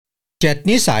7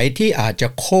 นิสัยที่อาจจะ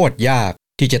โคตรยาก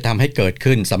ที่จะทำให้เกิด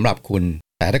ขึ้นสำหรับคุณ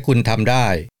แต่ถ้าคุณทำได้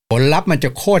ผลลัพธ์มันจะ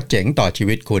โคตรเจ๋งต่อชี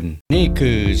วิตคุณนี่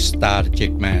คือ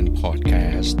Strategic Man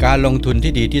Podcast การลงทุน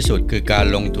ที่ดีที่สุดคือการ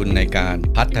ลงทุนในการ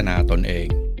พัฒนาตนเอง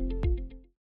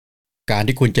การ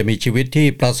ที่คุณจะมีชีวิตที่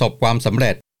ประสบความสำเ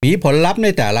ร็จมีผลลัพธ์ใน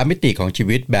แต่ละมิติของชี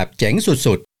วิตแบบเจ๋ง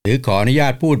สุดๆหรือขออนุญา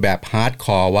ตพูดแบบฮาร์ดค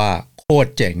อร์ว่าโคตร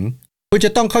เจ๋งคุณจะ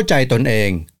ต้องเข้าใจตนเอ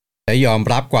งและยอม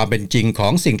รับความเป็นจริงขอ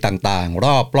งสิ่งต่างๆ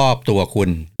รอบๆตัวคุณ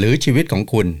หรือชีวิตของ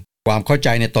คุณความเข้าใจ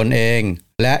ในตนเอง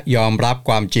และยอมรับ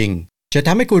ความจริงจะท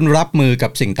ำให้คุณรับมือกั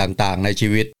บสิ่งต่างๆในชี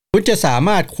วิตคุณจะสาม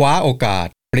ารถคว้าโอกาส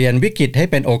เปลี่ยนวิกฤตให้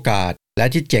เป็นโอกาสและ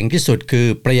ที่เจ๋งที่สุดคือ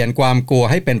เปลี่ยนความกลัว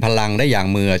ให้เป็นพลังได้อย่าง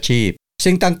มืออาชีพ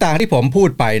สิ่งต่างๆที่ผมพูด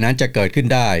ไปนั้นจะเกิดขึ้น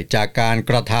ได้จากการ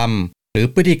กระทำหรือ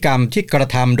พฤติกรรมที่กระ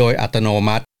ทำโดยอัตโน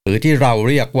มัติหรือที่เรา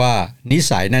เรียกว่านิ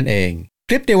สัยนั่นเองค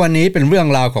ลิปในวันนี้เป็นเรื่อง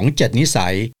ราวของ7นิสั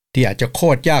ยที่อาจจะโค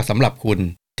ตรยากสำหรับคุณ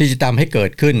ที่จะทำให้เกิ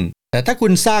ดขึ้นแต่ถ้าคุ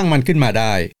ณสร้างมันขึ้นมาไ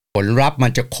ด้ผลลัพธ์มั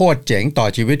นจะโคตรเจ๋งต่อ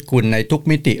ชีวิตคุณในทุก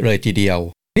มิติเลยทีเดียว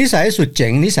นิสัยสุดเจ๋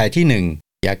งนิสัยที่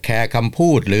1อย่าแคร์คำพู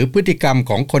ดหรือพฤติกรรม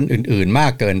ของคนอื่นๆมา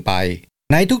กเกินไป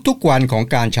ในทุกๆวันของ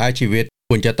การใช้ชีวิต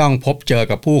คุณจะต้องพบเจอ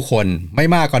กับผู้คนไม่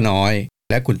มากก็น้อย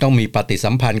และคุณต้องมีปฏิ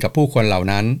สัมพันธ์กับผู้คนเหล่า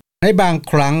นั้นในบาง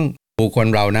ครั้งผู้คน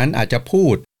เหล่านั้นอาจจะพู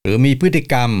ดหรือมีพฤติ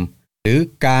กรรมหรือ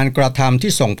การกระทำ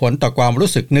ที่ส่งผลต่อความรู้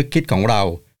สึกนึกคิดของเรา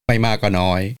ไม่มากก็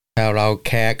น้อยถ้าเราแ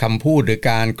คร์คำพูดหรือ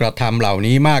การกระทำเหล่า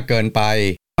นี้มากเกินไป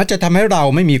มันจะทำให้เรา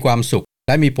ไม่มีความสุขแ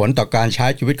ละมีผลต่อการใช้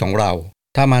ชีวิตของเรา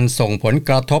ถ้ามันส่งผลก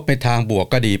ระทบในทางบวก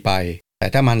ก็ดีไปแต่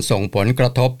ถ้ามันส่งผลกร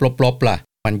ะทบลบๆล่ะ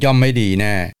มันย่อมไม่ดีแ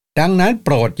น่ดังนั้นโป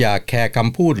รดอย่าแคร์ค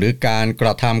ำพูดหรือการกร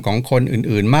ะทำของคน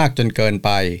อื่นๆมากจนเกินไป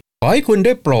ขอให้คุณไ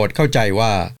ด้โปรดเข้าใจว่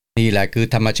านี่แหละคือ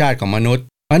ธรรมชาติของมนุ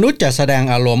ษย์จะแสดง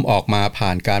อารมณ์ออกมาผ่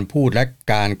านการพูดและ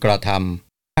การกระท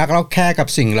ำหากเราแคร์กับ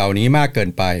สิ่งเหล่านี้มากเกิน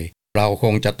ไปเราค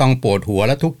งจะต้องปวดหัวแ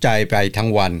ละทุกข์ใจไปทั้ง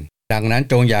วันดังนั้น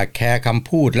จงอย่าแคร์คำ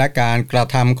พูดและการกระ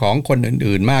ทำของคน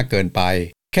อื่นๆมากเกินไป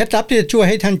เคล็ดลับที่จะช่วย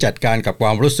ให้ท่านจัดการกับคว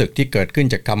ามรู้สึกที่เกิดขึ้น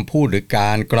จากคำพูดหรือก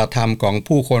ารกระทำของ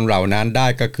ผู้คนเหล่านั้นได้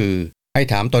ก็คือให้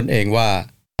ถามตนเองว่า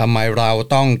ทำไมเรา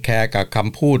ต้องแคร์กับค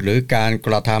ำพูดหรือการก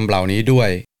ระทำเหล่านี้ด้วย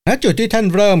ณจุดที่ท่าน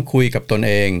เริ่มคุยกับตน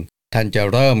เองท่านจะ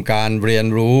เริ่มการเรียน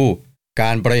รู้ก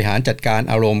ารบริหารจัดการ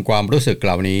อารมณ์ความรู้สึกเ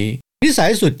หล่านี้นิสั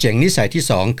ยสุดเจ๋งนิสัยที่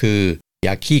2คืออ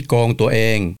ย่าขี้โกงตัวเอ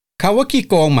งคำว่าขี้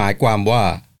โกงหมายความว่า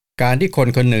การที่คน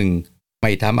คนหนึ่งไ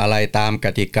ม่ทำอะไรตามก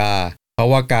ติกาเพราะ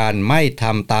ว่าการไม่ท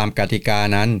ำตามกติกา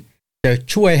นั้นจะ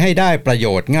ช่วยให้ได้ประโย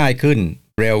ชน์ง่ายขึ้น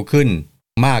เร็วขึ้น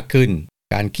มากขึ้น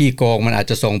การขี้โกงมันอาจ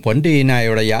จะส่งผลดีใน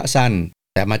ระยะสั้น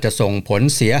แต่มันจะส่งผล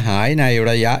เสียหายใน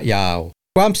ระยะยาว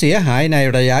ความเสียหายใน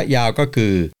ระยะยาวก็คื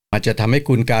อมันจะทำให้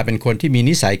คุณกลายเป็นคนที่มี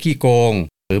นิสัยขี้โกง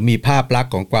หรือมีภาพลักษ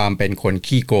ณ์ของความเป็นคน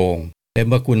ขี้โกงและเ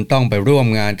มื่อคุณต้องไปร่วม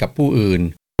งานกับผู้อื่น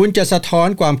คุณจะสะท้อน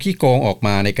ความขี้โกงออกม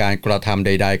าในการกระทำใ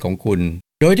ดๆของคุณ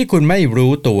โดยที่คุณไม่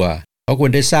รู้ตัวเพราะคุณ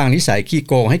ได้สร้างนิสัยขี้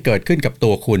โกงให้เกิดขึ้นกับ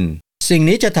ตัวคุณสิ่ง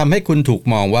นี้จะทำให้คุณถูก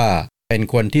มองว่าเป็น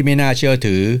คนที่ไม่น่าเชื่อ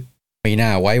ถือไม่น่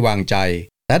าไว้วางใจ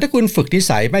แต่ถ้าคุณฝึกนิ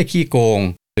สัยไม่ขี้โกง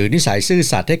หรือนิสัยซื่อ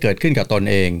สัตย์ให้เกิดขึ้นกับตน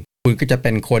เองคุณก็จะเ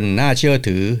ป็นคนน่าเชื่อ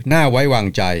ถือน่าไว้วาง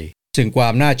ใจซึ่งควา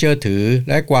มน่าเชื่อถือ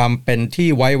และความเป็นที่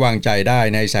ไว้วางใจได้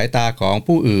ในสายตาของ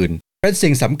ผู้อื่นเป็น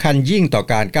สิ่งสำคัญยิ่งต่อ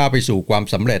การก้าวไปสู่ความ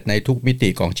สำเร็จในทุกมิติ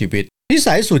ของชีวิตนิ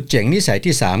สัยสุดเจ๋งนิสัย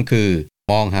ที่3คือ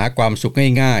มองหาความสุข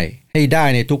ง่ายๆให้ได้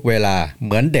ในทุกเวลาเห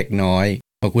มือนเด็กน้อย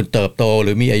เมื่อคุณเติบโตห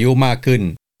รือมีอายุมากขึ้น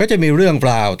ก็จะมีเรื่อง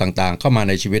ราวต่างๆเข้ามา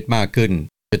ในชีวิตมากขึ้น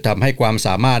จะทำให้ความส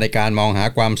ามารถในการมองหา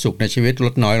ความสุขในชีวิตล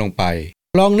ดน้อยลงไป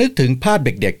ลองนึกถึงภาพเ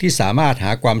ด็กๆที่สามารถห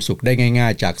าความสุขได้ง่า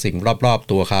ยๆจากสิ่งรอบ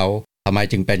ๆตัวเขาทำไม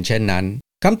จึงเป็นเช่นนั้น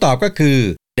คำตอบก็คือ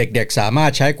เด็กๆสามาร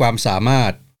ถใช้ความสามาร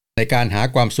ถในการหา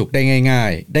ความสุขได้ง่า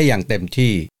ยๆได้อย่างเต็ม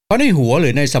ที่เพราะในหัวหรื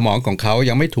อในสมองของเขา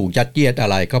ยังไม่ถูกยัดเยียดอะ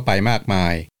ไรเข้าไปมากมา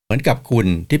ยเหมือนกับคุณ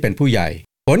ที่เป็นผู้ใหญ่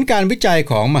ผลการวิจัย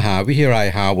ของมหาวิทยาลัย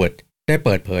ฮาร์วาร์ดได้เ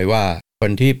ปิดเผยว่าค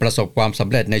นที่ประสบความสำ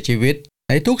เร็จในชีวิต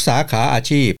ในทุกสาขาอา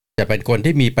ชีพจะเป็นคน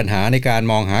ที่มีปัญหาในการ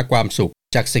มองหาความสุข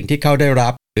จากสิ่งที่เขาได้รั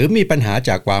บหรือมีปัญหาจ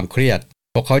ากความเครียด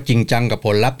พวกเขาจริงจังกับผ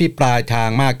ลลัพธ์ที่ปลายทาง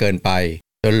มากเกินไป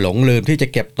จนหลงลืมที่จะ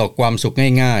เก็บตกความสุข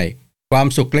ง่ายๆความ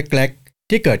สุขเล็กๆ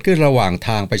ที่เกิดขึ้นระหว่างท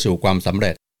างไปสู่ความสำเ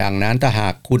ร็จดังนั้นถ้าหา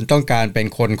กคุณต้องการเป็น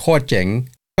คนโคตรเจ๋ง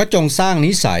ก็จงสร้าง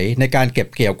นิสัยในการเก็บ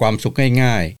เกี่ยวความสุข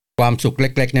ง่ายๆความสุขเ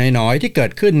ล็กๆน้อยๆที่เกิ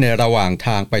ดขึ้นในระหว่างท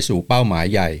างไปสู่เป้าหมาย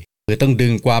ใหญ่คือต้องดึ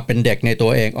งความเป็นเด็กในตั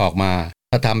วเองออกมา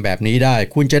ถ้าทำแบบนี้ได้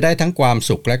คุณจะได้ทั้งความ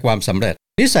สุขและความสำเร็จ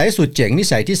นิสัยสุดเจ๋งนิ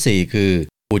สัยที่4คือ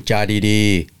พูดจาดี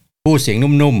ๆพูดเสียง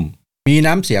นุ่มๆมี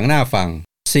น้ำเสียงน่าฟัง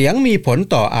เสียงมีผล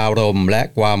ต่ออารมณ์และ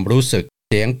ความรู้สึก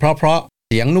เสียงเพราะๆ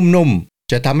เสียงนุ่ม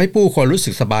ๆจะทำให้ผู้คนรู้สึ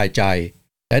กสบายใจ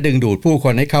และดึงดูดผู้ค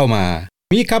นให้เข้ามา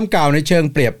มีคำกล่าวในเชิง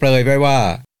เปรียบเปรยไว้ว่า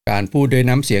การพูดด้วย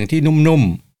น้ำเสียงที่นุ่ม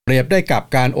ๆเปรียบได้กับ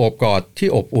การโอบกอดที่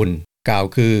อบอุ่น กล่าว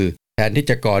คือแทนที่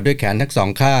จะกอดด้วยแขนทั้งสอง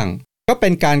ข้างก็เป็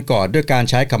นการกอดด้วยการ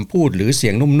ใช้คำพูดหรือเสี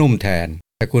ยงนุ่มๆแทน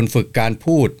แต่คุณฝึกการ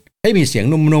พูดให้มีเสียง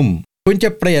นุ่มๆคุณจะ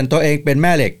เปลี่ยนตัวเองเป็นแ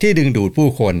ม่เหล็กที่ดึงดูดผู้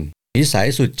คนนิสัย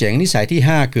สุดเจ๋งนิสัยที่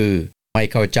5คือไม่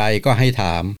เข้าใจก็ให้ถ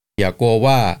ามอย่ากลัว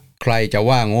ว่าใครจะ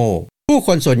ว่าโง่ผู้ค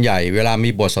นส่วนใหญ่เวลามี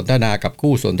บทสนทนากับ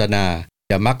คู่สนทนา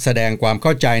จะมักแสดงความเข้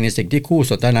าใจในสิ่งที่คู่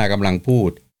สนทนากำลังพู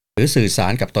ดหรือสื่อสา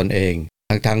รกับตนเอง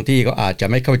ทั้งที่ก็อาจจะ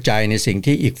ไม่เข้าใจในสิ่ง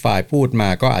ที่อีกฝ่ายพูดมา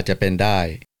ก็อาจจะเป็นได้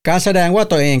การแสดงว่า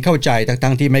ตัวเองเข้าใจ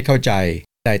ทั้งที่ไม่เข้าใจ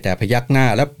ได้แต่พยักหน้า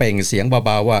และเปล่งเสียงเบ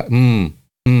าๆว่า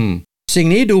สิ่ง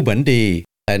นี้ดูเหมือนดี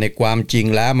แต่ในความจริง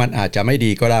แล้วมันอาจจะไม่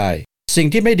ดีก็ได้สิ่ง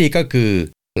ที่ไม่ดีก็คือ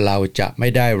เราจะไม่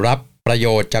ได้รับประโย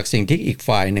ชน์จากสิ่งที่อีก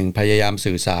ฝ่ายหนึ่งพยายาม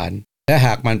สื่อสารและห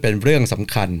ากมันเป็นเรื่องส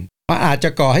ำคัญมันอาจจะ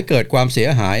ก่อให้เกิดความเสีย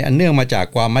หายอันเนื่องมาจาก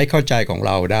ความไม่เข้าใจของเ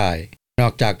ราได้นอ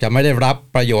กจากจะไม่ได้รับ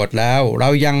ประโยชน์แล้วเรา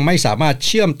ยังไม่สามารถเ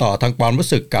ชื่อมต่อทางความรู้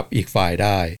สึกกับอีกฝ่ายไ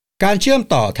ด้การเชื่อม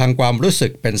ต่อทางความรู้สึ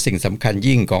กเป็นสิ่งสำคัญ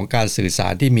ยิ่งของการสื่อสา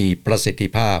รที่มีประสิทธิ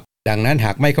ภาพดังนั้นห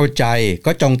ากไม่เข้าใจ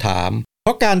ก็จงถามเพ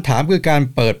ราะการถามคือการ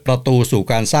เปิดประตูสู่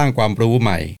การสร้างความรู้ให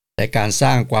ม่และการส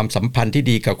ร้างความสัมพันธ์ที่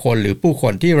ดีกับคนหรือผู้ค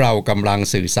นที่เรากำลัง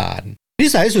สื่อสารนิ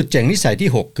สัยสุดเจ๋งนิสัยที่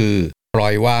6คือปล่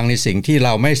อยวางในสิ่งที่เร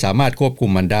าไม่สามารถควบคุ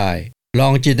มมันได้ลอ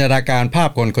งจินตนาการภาพ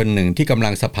คนคนหนึ่งที่กำลั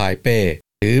งสะพายเป้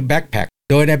หรือแบ็คแพ็ค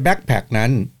โดยในแบ็คแพ็คนั้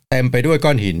นเต็มไปด้วยก้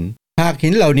อนหินหากหิ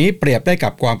นเหล่านี้เปรียบได้กั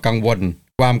บความกังวล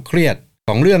ความเครียดข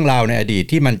องเรื่องราวในอดีต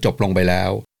ที่มันจบลงไปแล้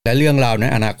วและเรื่องราวใน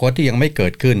อนาคตที่ยังไม่เกิ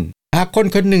ดขึ้นหากคน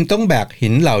คนหนึ่งต้องแบกหิ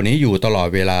นเหล่านี้อยู่ตลอด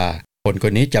เวลาคนค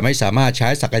นนี้จะไม่สามารถใช้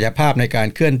ศักยภาพในการ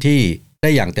เคลื่อนที่ได้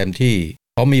อย่างเต็มที่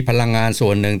เพราะมีพลังงานส่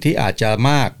วนหนึ่งที่อาจจะ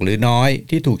มากหรือน้อย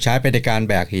ที่ถูกใช้ไปในการ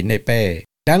แบกหินในเป้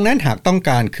ดังนั้นหากต้อง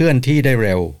การเคลื่อนที่ได้เ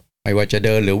ร็วไม่ว่าจะเ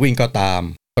ดินหรือวิ่งก็ตาม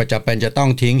ก็จะเป็นจะต้อง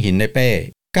ทิ้งหินในเป้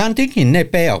การทิ้งหินใน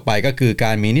เป้ออกไปก็คือก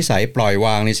ารมีนิสัยปล่อยว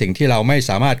างในสิ่งที่เราไม่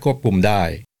สามารถควบคุมได้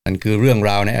นั่นคือเรื่อง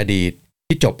ราวในอดีต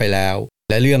ที่จบไปแล้ว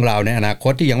และเรื่องราวในอนาค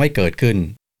ตที่ยังไม่เกิดขึ้น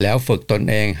แล้วฝึกตน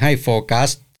เองให้โฟกัส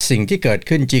สิ่งที่เกิด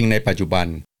ขึ้นจริงในปัจจุบัน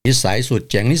นิสัยสุด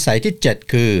เจ๋งนิสัยที่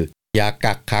7คืออย่า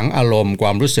กักขังอารมณ์คว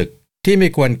ามรู้สึกที่ไม่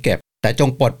ควรเก็บแต่จง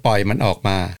ปลดปล่อยมันออกม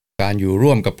าการอยู่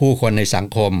ร่วมกับผู้คนในสัง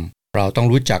คมเราต้อง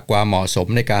รู้จักความเหมาะสม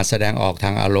ในการแสดงออกท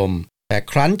างอารมณ์แต่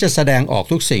ครั้นจะแสดงออก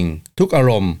ทุกสิ่งทุกอา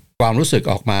รมณ์ความรู้สึก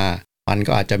ออกมามัน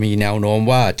ก็อาจจะมีแนวโน้ม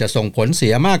ว่าจะส่งผลเสี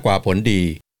ยมากกว่าผลดี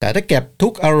แต่ถ้าเก็บทุ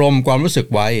กอารมณ์ความรู้สึก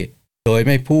ไว้โดยไ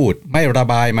ม่พูดไม่ระ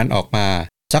บายมันออกมา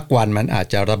สักวันมันอาจ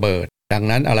จะระเบิดดัง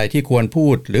นั้นอะไรที่ควรพู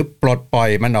ดหรือปลดปล่อย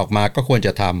มันออกมาก็ควรจ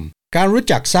ะทำการรู้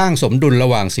จักสร้างสมดุลระ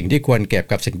หว่างสิ่งที่ควรเก็บ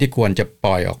กับสิ่งที่ควรจะป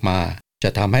ล่อยออกมาจะ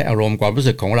ทำให้อารมณ์ความรู้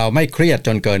สึกของเราไม่เครียดจ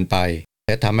นเกินไปแ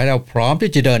ละทำให้เราพร้อม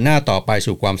ที่จะเดินหน้าต่อไป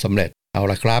สู่ความสำเร็จเอา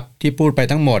ละครับที่พูดไป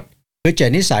ทั้งหมดคือ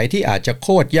7นิสัยที่อาจจะโค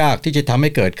ตรยากที่จะทำให้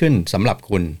เกิดขึ้นสำหรับ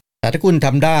คุณแต่ถ้าคุณท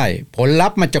ำได้ผลลั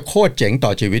พธ์มันจะโคตรเจ๋งต่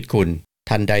อชีวิตคุณ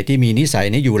ทันใดที่มีนิสัย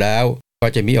นี้อยู่แล้วก็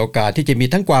จะมีโอกาสที่จะมี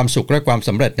ทั้งความสุขและความส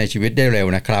ำเร็จในชีวิตได้เร็ว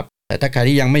นะครับแต่ถ้าใคร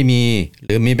ที่ยังไม่มีห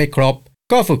รือมีไม่ครบ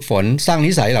ก็ฝึกฝนสร้าง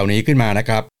นิสัยเหล่านี้ขึ้นมานะค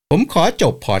รับผมขอจ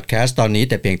บพอดแคสต์ตอนนี้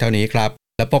แต่เพียงเท่านี้ครับ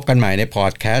แล้วพบกันใหม่ในพอ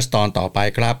ดแคสต์ตอนต่อไป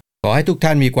ครับขอให้ทุกท่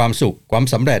านมีความสุขความ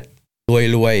สำเร็จ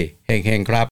รวยๆเฮงๆครับ